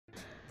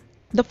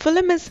The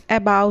film is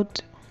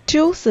about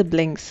two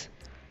siblings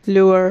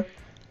lure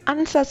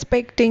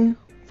unsuspecting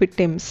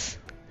victims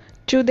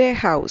to their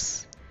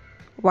house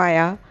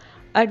via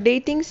a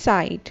dating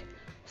site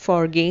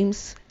for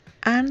games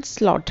and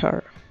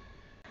slaughter.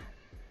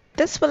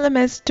 This film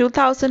is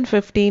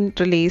 2015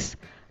 release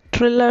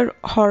thriller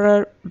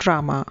horror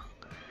drama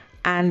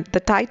and the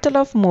title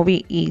of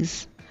movie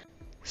is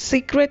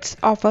Secrets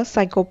of a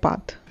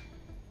Psychopath.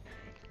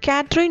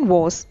 Catherine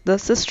was the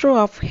sister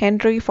of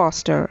Henry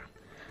Foster,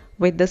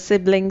 with the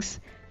siblings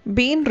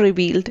being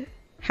revealed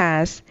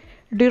as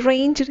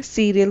deranged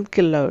serial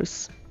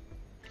killers.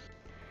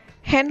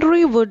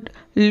 Henry would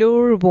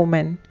lure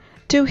women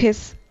to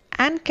his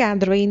and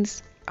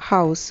Catherine's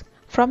house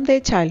from their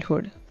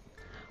childhood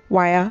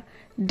via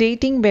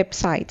dating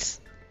websites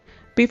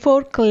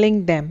before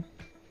killing them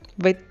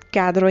with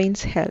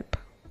Catherine's help.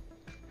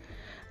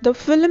 The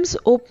film's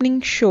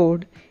opening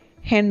showed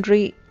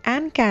Henry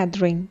and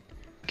Catherine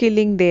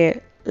killing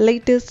their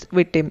latest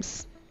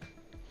victims,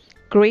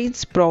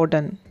 Grace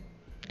Broughton,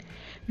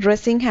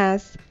 dressing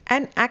as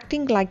and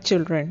acting like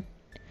children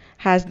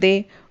as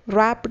they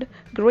wrapped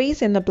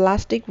Grace in a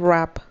plastic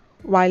wrap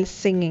while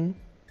singing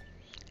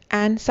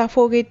and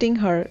suffocating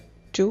her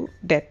to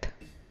death.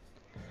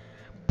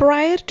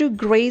 Prior to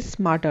Grace's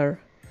murder,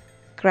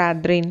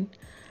 Catherine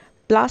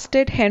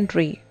blasted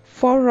Henry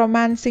for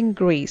romancing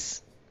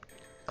Grace,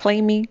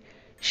 claiming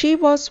she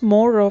was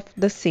more of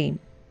the same,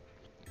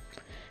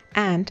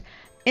 and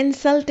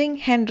insulting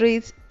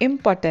Henry's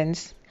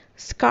impotence,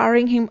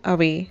 scaring him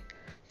away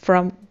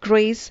from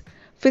Grace's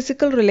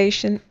physical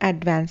relation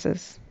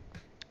advances.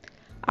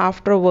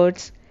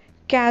 Afterwards,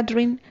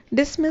 Catherine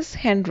dismissed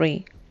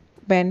Henry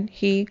when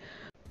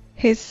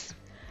his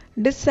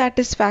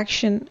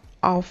dissatisfaction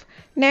of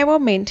never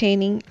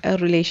maintaining a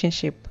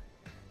relationship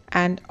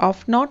and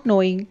of not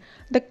knowing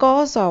the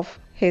cause of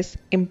his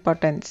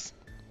impotence.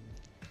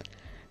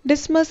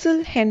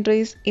 Dismissal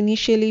Henry's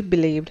initially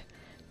believed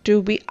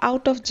to be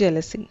out of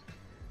jealousy.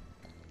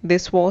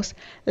 This was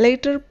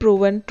later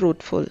proven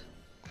truthful,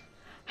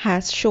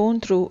 as shown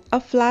through a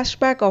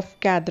flashback of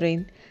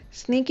Catherine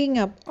sneaking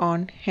up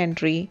on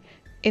Henry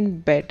in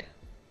bed,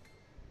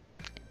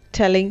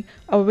 telling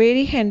a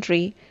wary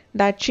Henry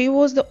that she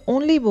was the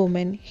only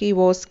woman he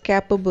was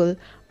capable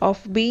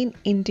of being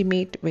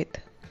intimate with.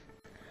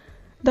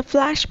 The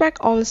flashback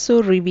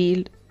also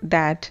revealed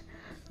that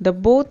the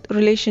both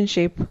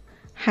relationship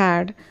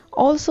had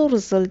also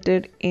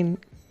resulted in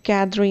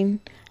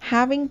Catherine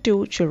having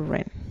two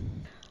children.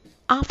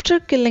 After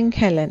killing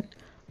Helen,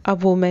 a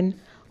woman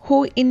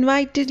who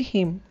invited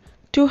him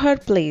to her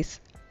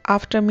place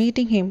after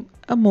meeting him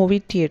at a movie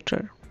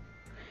theater,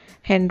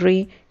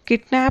 Henry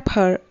kidnapped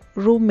her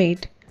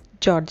roommate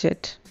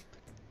Georgette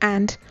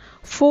and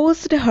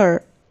forced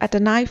her at a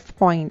knife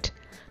point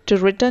to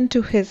return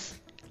to his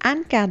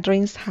and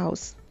Catherine's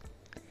house,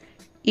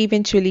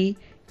 eventually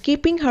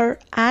keeping her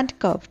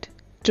handcuffed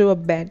to a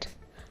bed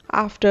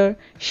after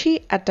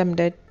she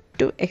attempted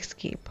to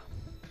escape.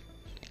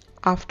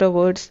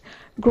 Afterwards,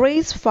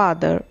 Grace's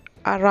father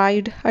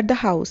arrived at the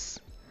house,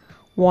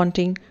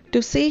 wanting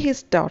to see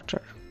his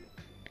daughter.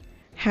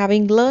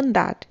 Having learned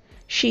that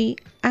she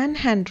and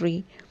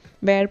Henry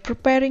were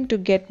preparing to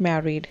get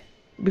married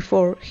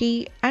before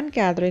he and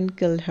Catherine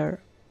killed her,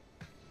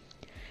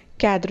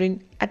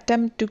 Catherine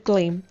attempted to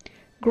claim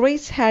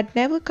Grace had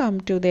never come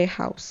to their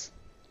house,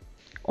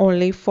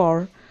 only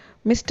for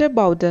Mr.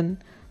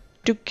 Bowden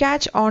to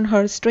catch on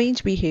her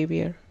strange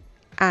behavior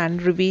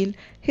and reveal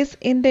his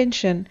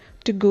intention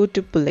to go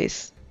to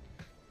police.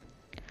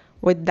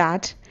 With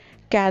that,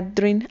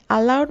 Catherine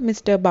allowed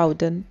Mr.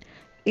 Bowden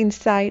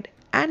inside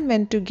and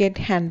went to get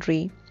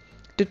Henry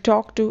to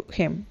talk to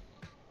him.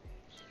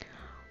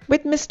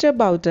 With Mr.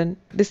 Bowden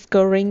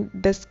discovering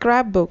the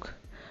scrapbook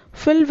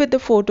filled with the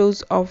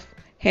photos of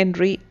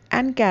Henry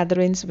and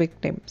Catherine's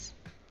victims.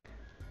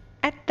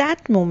 At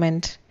that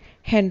moment,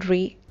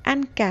 Henry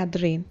and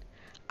Catherine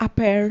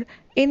appeared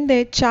in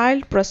their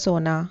child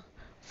persona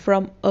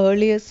from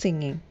earlier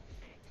singing.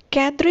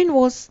 Catherine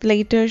was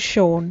later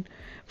shown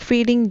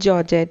feeding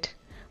Georgette,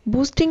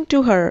 boasting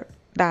to her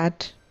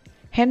that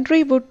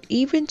Henry would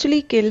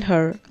eventually kill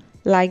her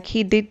like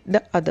he did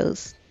the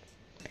others,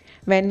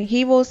 when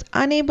he was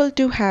unable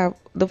to have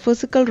the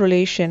physical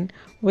relation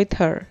with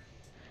her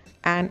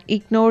and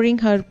ignoring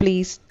her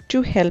pleas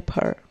to help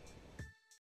her.